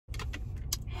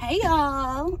Hey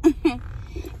y'all.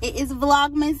 It is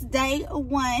Vlogmas day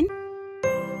 1.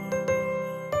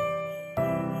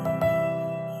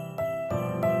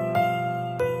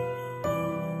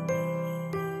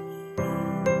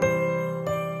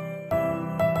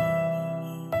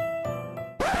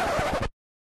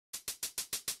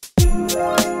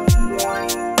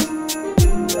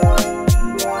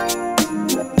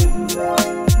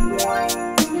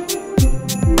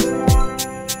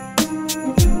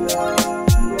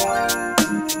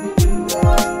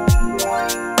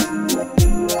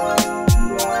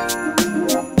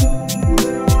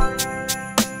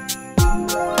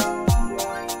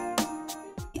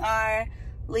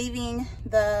 Leaving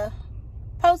the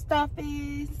post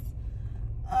office.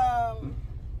 I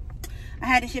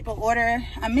had to ship an order.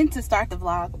 I meant to start the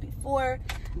vlog before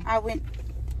I went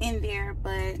in there,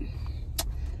 but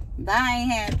that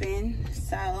ain't happened.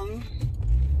 So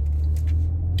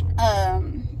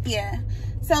yeah,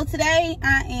 so today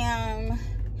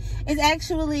it's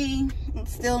actually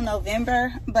still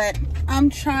November, but I'm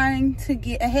trying to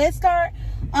get a head start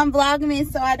on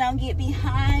Vlogmas so I don't get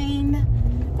behind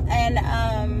and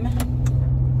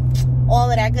all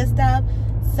of that good stuff.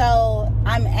 So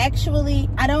I'm actually,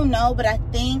 I don't know, but I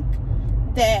think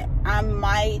that I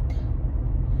might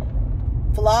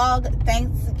vlog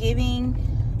Thanksgiving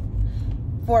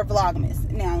for Vlogmas.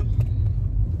 Now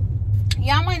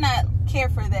y'all might not care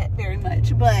for that very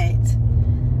much, but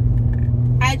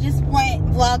I just want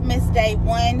Vlogmas day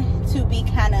 1 to be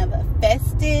kind of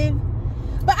festive.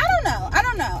 But I don't know.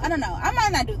 I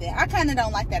might not do that. I kind of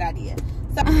don't like that idea.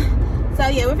 So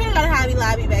yeah, we're gonna go to Hobby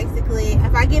Lobby basically.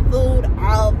 If I get food,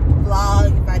 I'll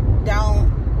vlog. If I don't,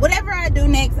 whatever I do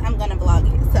next, I'm gonna vlog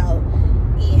it. So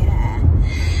yeah,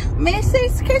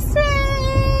 Mrs.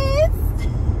 Christmas.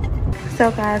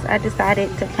 So guys, I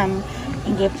decided to come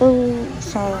and get food.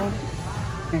 So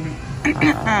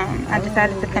I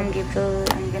decided to come get food.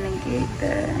 I'm gonna get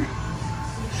the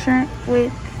shrimp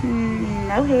with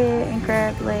no head and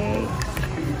crab legs.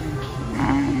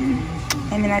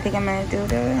 And then I think I'm gonna do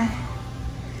the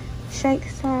shake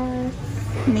sauce,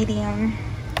 medium.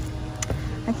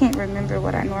 I can't remember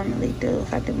what I normally do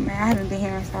if I do mayo. I haven't been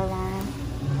here in so long.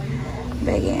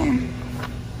 But yeah.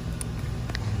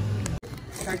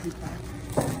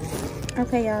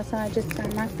 Okay y'all, so I just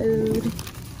got my food.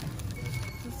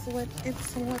 This is what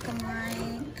it's looking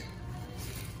like.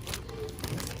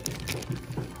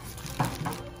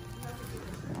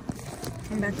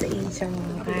 I'm about to eat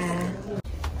y'all. Bye.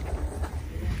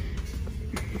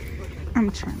 I'm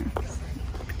trying to.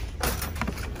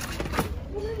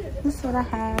 This is what I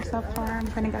have so far. I'm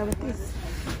gonna go with this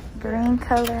green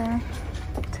color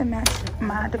to match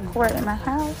my decor in my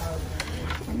house.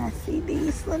 And I see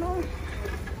these little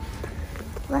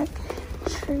like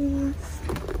trees.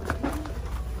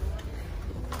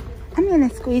 I'm gonna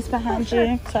squeeze behind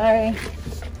you. Sorry.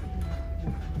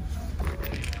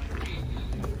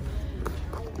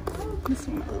 This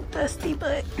one a little dusty,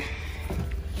 but.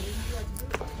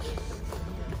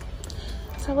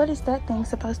 So what is that thing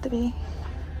supposed to be?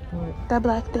 What? That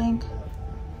black thing.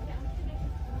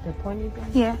 The pointy thing?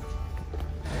 Yeah.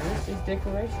 This is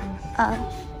decorations.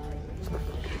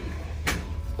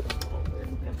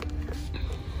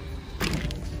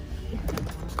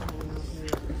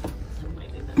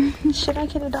 Should I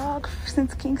get a dog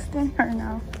since Kingston or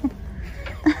no?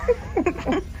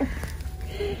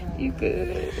 You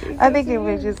could. I think it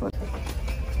would just look.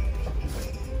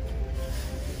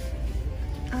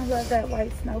 I love that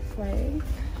white snowflake.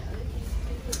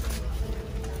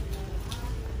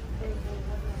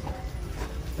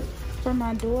 For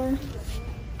my door.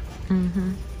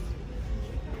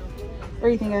 Or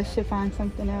you think I should find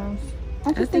something else?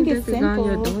 I just think it's simple. On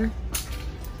your door.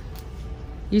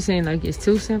 You saying like it's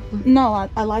too simple? No,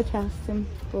 I like how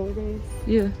simple it is.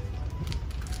 Yeah.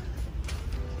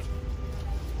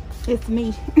 It's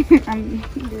me. I'm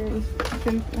very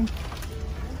simple.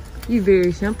 You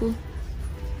very simple?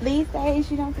 These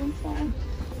days, you don't think so?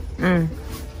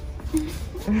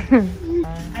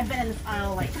 I've been in this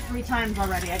aisle like 3 times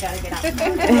already. I gotta get out.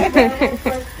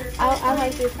 I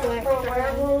like this black.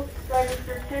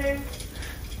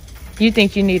 You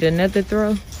think you need another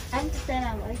throw? I'm just saying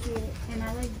I like it, and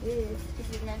I like this. This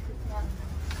is nice as well.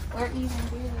 Or even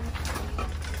this.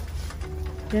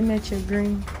 They match your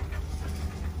green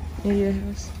in your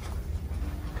house.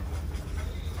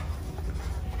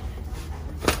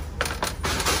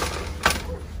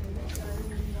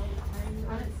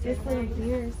 This little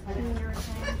deer is cute.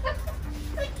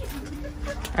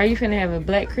 Are you finna have a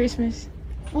black Christmas?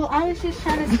 Well, I was just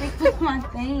trying to stick with my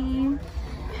theme.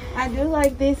 I do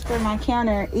like this for my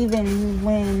counter, even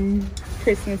when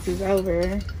Christmas is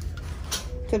over.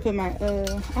 to put my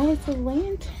oh, it's a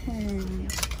lantern.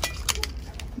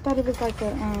 I thought it was like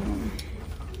a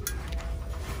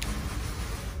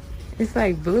It's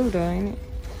like blue though, ain't it?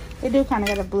 it do kind of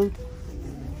got a blue.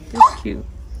 It's cute.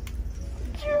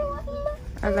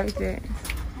 I like that.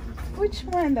 Which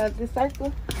one though? The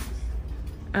circle?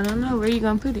 I don't know. Where you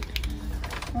gonna put it?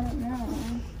 I don't know.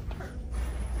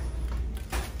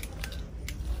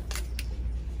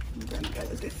 I'm gonna go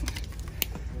with this one.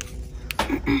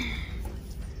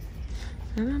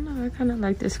 I don't know. I kind of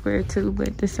like the square too,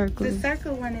 but the circle. The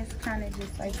circle one is kind of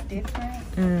just like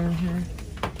different. Mm-hmm.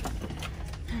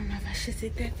 I don't know if I should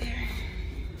sit that there.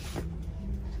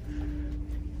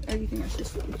 Or you think I should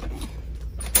sit it down?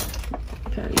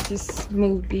 Probably just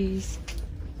move these.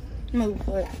 Move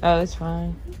what? Oh, it's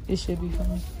fine. It should be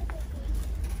fine.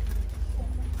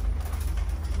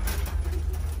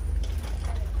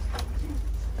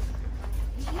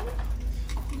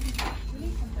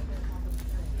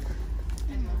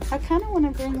 I kind of want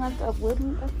to bring like a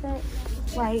wooden effect.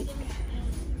 Like,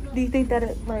 do you think that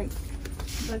it like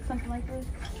something like this?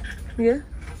 Yeah.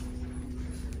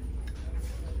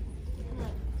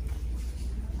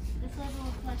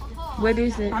 What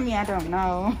is it? I mean, I don't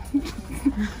know.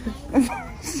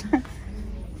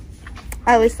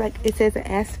 Oh, it's like, it says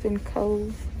Aspen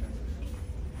Cove.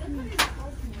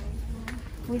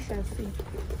 We shall see.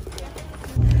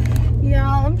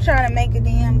 Y'all, I'm trying to make a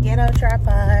damn ghetto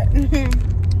tripod.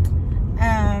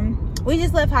 We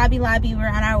just left Hobby Lobby. We're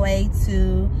on our way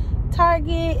to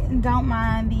Target. Don't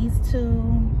mind these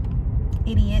two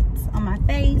idiots on my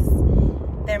face.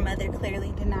 Their mother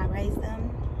clearly did not raise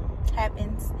them.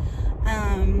 Happens.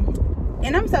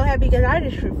 And I'm so happy because I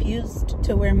just refused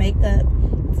to wear makeup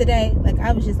today. Like,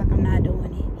 I was just like, I'm not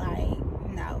doing it. Like,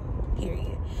 no,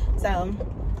 period. So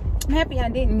I'm happy I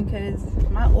didn't because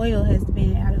my oil has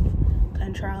been out of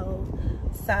control.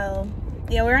 So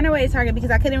yeah, we're on our way to Target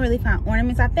because I couldn't really find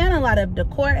ornaments. I found a lot of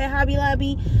decor at Hobby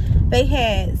Lobby. They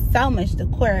had so much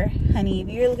decor, honey. If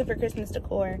you're looking for Christmas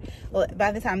decor, well,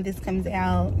 by the time this comes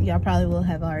out, y'all probably will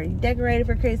have already decorated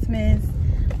for Christmas.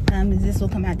 This will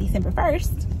come out December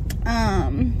 1st.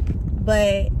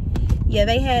 But yeah,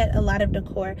 they had a lot of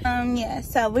decor. Yeah,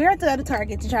 so we're about to go to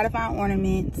Target to try to find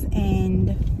ornaments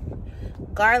and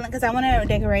garland because I want to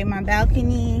decorate my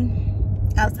balcony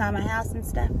outside my house and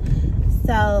stuff.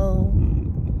 So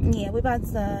yeah, we're about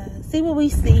to see what we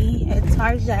see at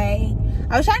Target.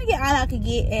 I was trying to get all I could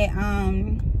get at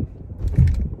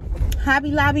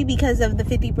Hobby Lobby because of the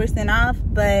 50% off,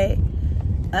 but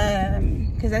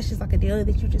because that's just like a deal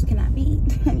that you just cannot beat.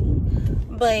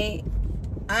 But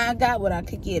I got what I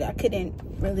could get. I couldn't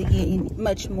really get any,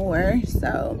 much more.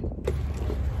 So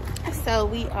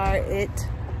we are at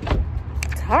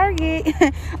Target.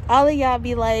 All of y'all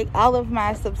be like, all of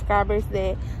my subscribers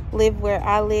that live where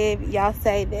I live, y'all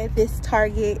say that this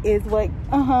Target is what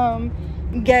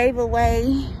gave away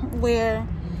where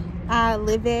I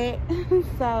live at.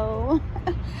 So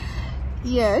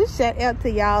yeah, shout out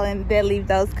to y'all and that leave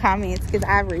those comments because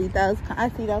I read those. I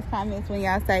see those comments when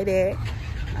y'all say that.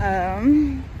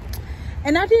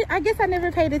 And I guess I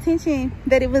never paid attention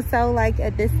that it was so like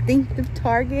a distinctive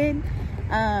Target.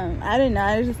 I didn't know.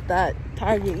 I just thought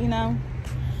Target, you know.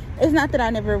 It's not that I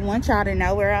never want y'all to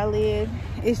know where I live.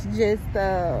 It's just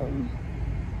I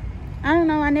don't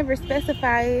know. I never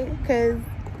specify it because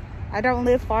I don't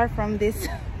live far from this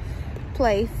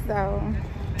place. So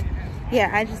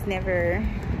yeah, I just never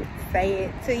say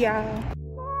it to y'all.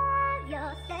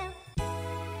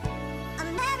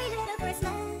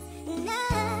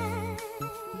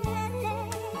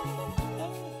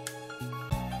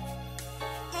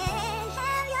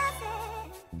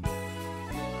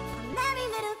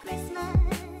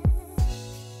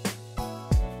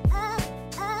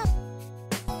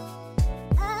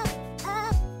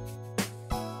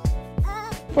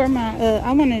 For my,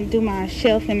 I want to do my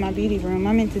shelf in my beauty room.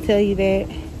 I meant to tell you that.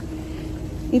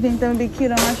 You think that would be cute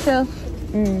on my shelf?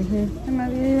 Mm-hmm. In my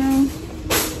beauty room?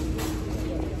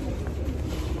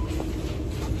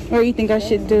 Or you think I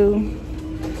should do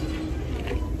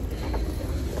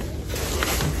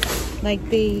like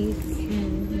these?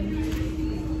 Mm-hmm.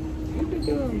 You could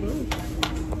do them both.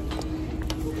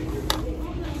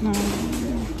 No.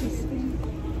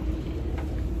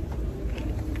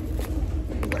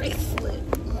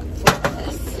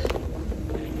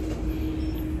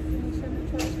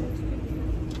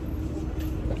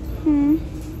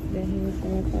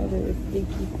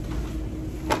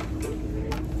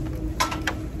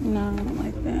 No, I don't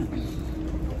like that.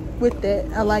 With that,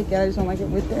 I like it. I just don't like it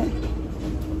with that.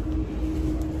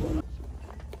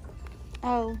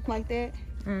 Oh, like that?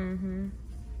 Mm-hmm.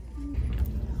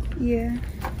 Yeah.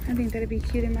 I think that'd be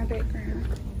cute in my background.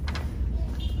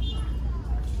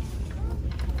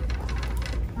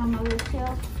 On my little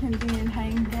shelf, and then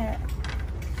hang that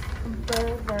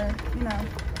above, or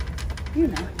you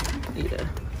know. Yeah,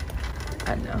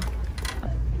 I know.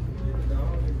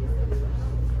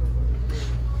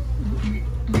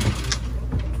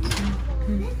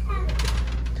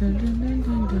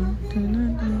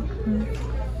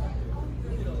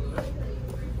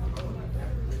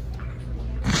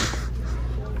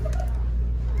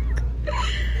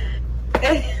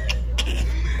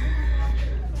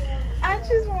 I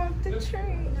just want the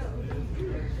tree.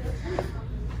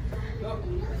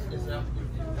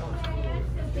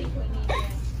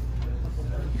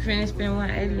 You finna spend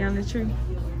 180 on the tree.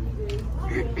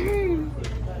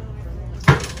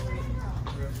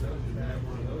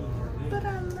 But I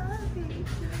love it.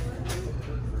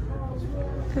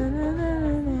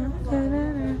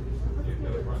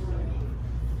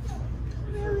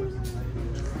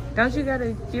 Don't you got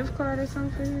a gift card or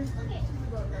something for this?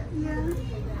 Yeah.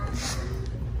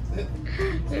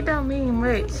 It don't mean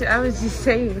much. I was just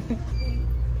saying.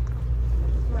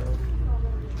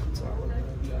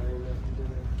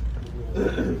 Do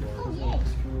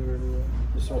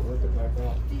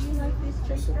you like this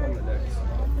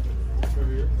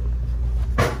tree?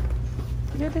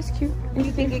 Yeah, that's cute. Do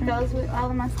you think it goes with all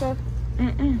of my stuff?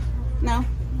 Mm-mm. No.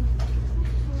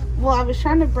 Well, I was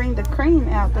trying to bring the cream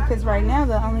out because right now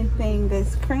the only thing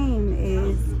that's cream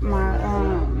is my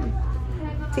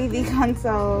TV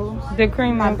console, The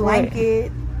cream, my of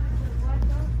blanket,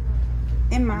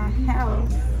 in my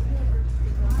house. What?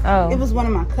 Oh. It was one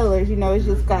of my colors, you know. It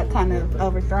just got kind of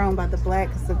overthrown by the black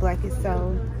because the black is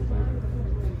so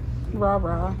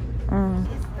raw.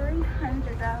 It's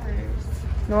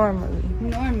 $300 Normally.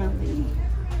 normally.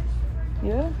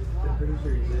 Yeah.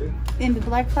 And the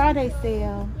Black Friday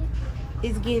sale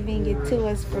is giving it to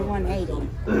us for $180.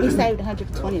 We saved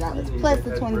 $120 plus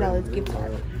the $20 gift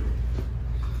card.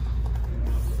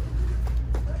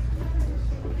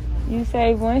 You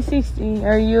save 160,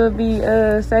 or you'll be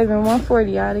saving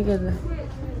 140 altogether.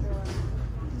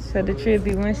 So the trip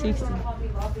be 160.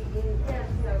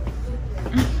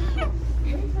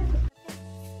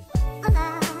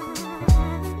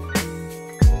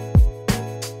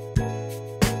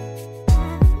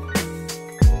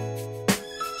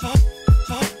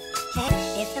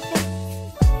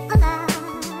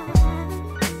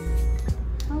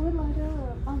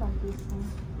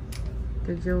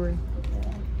 The joy.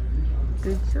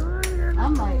 The joy. I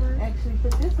might actually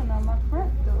put this one on my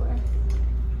front door.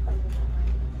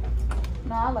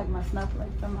 No, I like my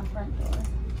snowflakes on my front door.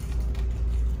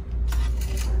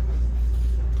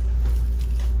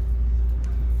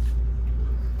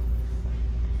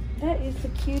 That is the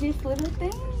cutest little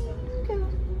thing.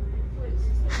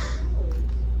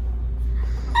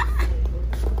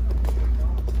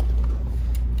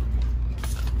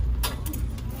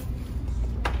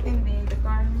 And then the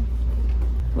garden.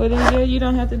 Well, then, yeah, you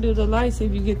don't have to do the lights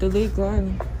if you get the lid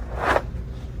garland.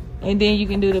 And then you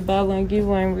can do the buy one, get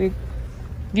one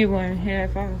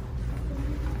half off.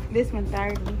 This one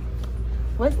 30.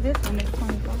 What's this one? It's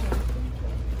 25.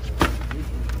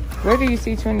 Where do you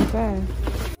see 25?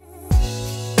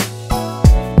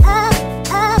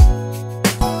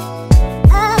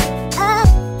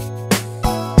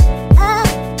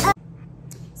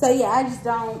 So yeah, I just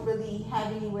don't really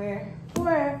have anywhere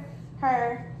for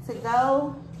her to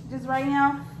go just right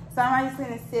now. So I'm just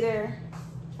gonna sit her.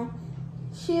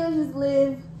 She'll just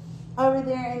live over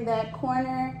there in that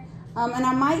corner. And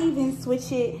I might even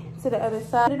switch it to the other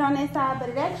side. Put it on that side, but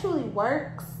it actually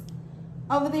works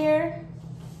over there.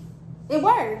 It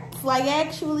works, like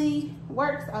actually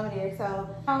works over there. So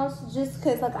just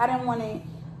cause like I didn't want it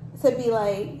to be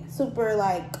like super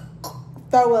like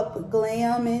throw up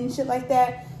glam and shit like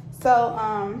that. So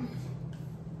I'm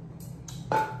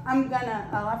gonna,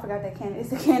 oh, I forgot that candle.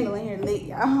 It's a candle in here lit,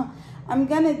 y'all. I'm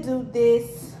gonna do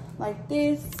this like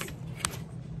this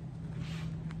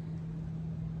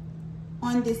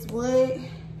on this wood.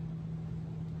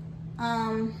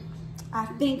 I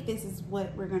think this is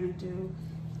what we're gonna do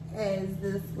as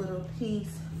this little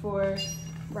piece for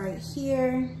right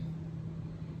here.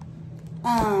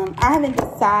 I haven't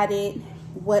decided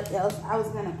what else I was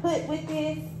gonna put with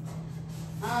this.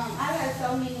 I got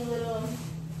so many little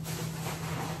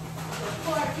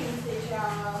decor pieces,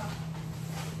 y'all.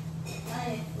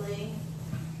 Honestly.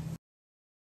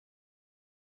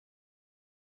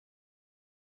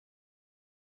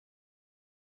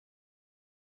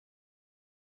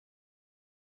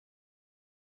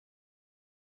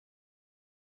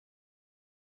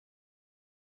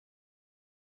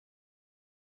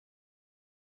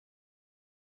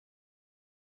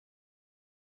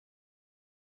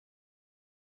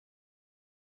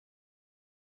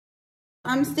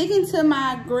 I'm sticking to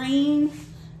my green,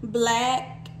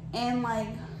 black, and like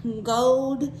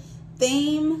gold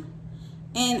theme,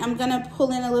 and I'm gonna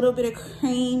pull in a little bit of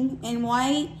cream and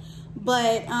white,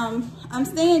 but I'm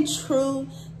staying true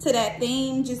to that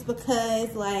theme just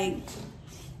because, like,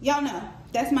 y'all know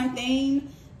that's my theme,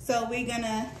 so we're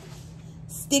gonna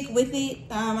stick with it.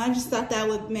 I just thought that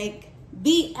would make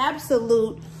the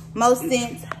absolute most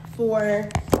sense for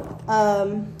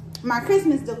my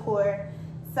Christmas decor.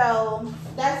 So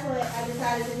that's what I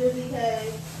decided to do,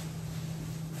 because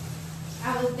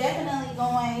I was definitely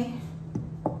going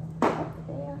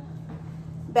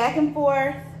back and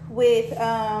forth with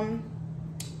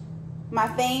my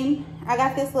theme. I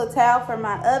got this little towel for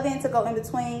my oven to go in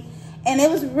between, and it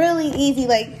was really easy.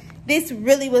 Like, this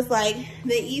really was like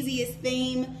the easiest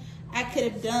theme I could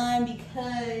have done,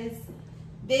 because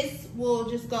this will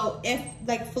just go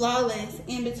like flawless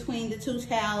in between the two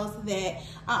towels that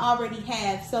I already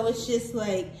have. So it's just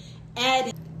like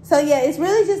adding. So yeah, it's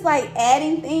really just like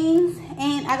adding things.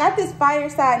 And I got this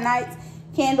Fireside Nights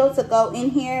candle to go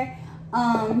in here.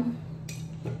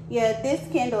 Yeah, this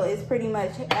candle is pretty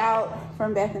much out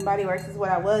from Bath and Body Works, is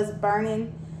what I was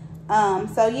burning.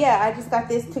 So yeah, I just got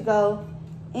this to go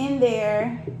in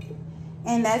there,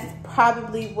 and that's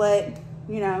probably what,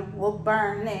 you know, will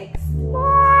burn next.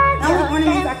 The only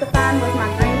ornaments I could find was my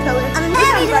green color.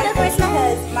 Because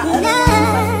my other ones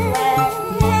are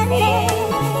black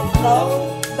and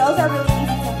gold. Those are really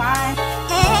easy to find.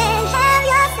 And have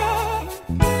yourself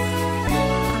a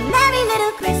merry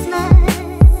little Christmas.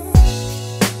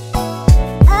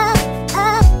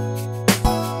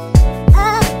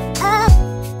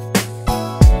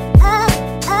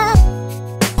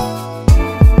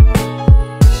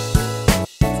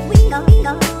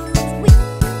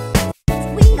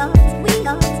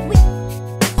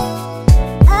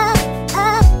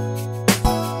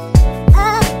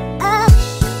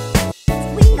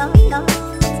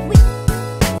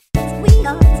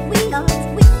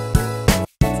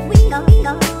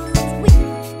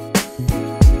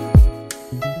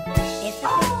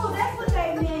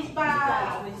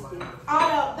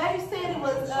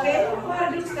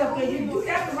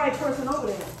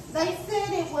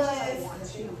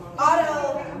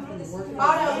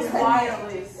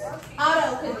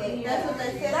 Auto connect. That's what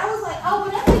they said. I was like, oh,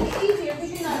 well, that's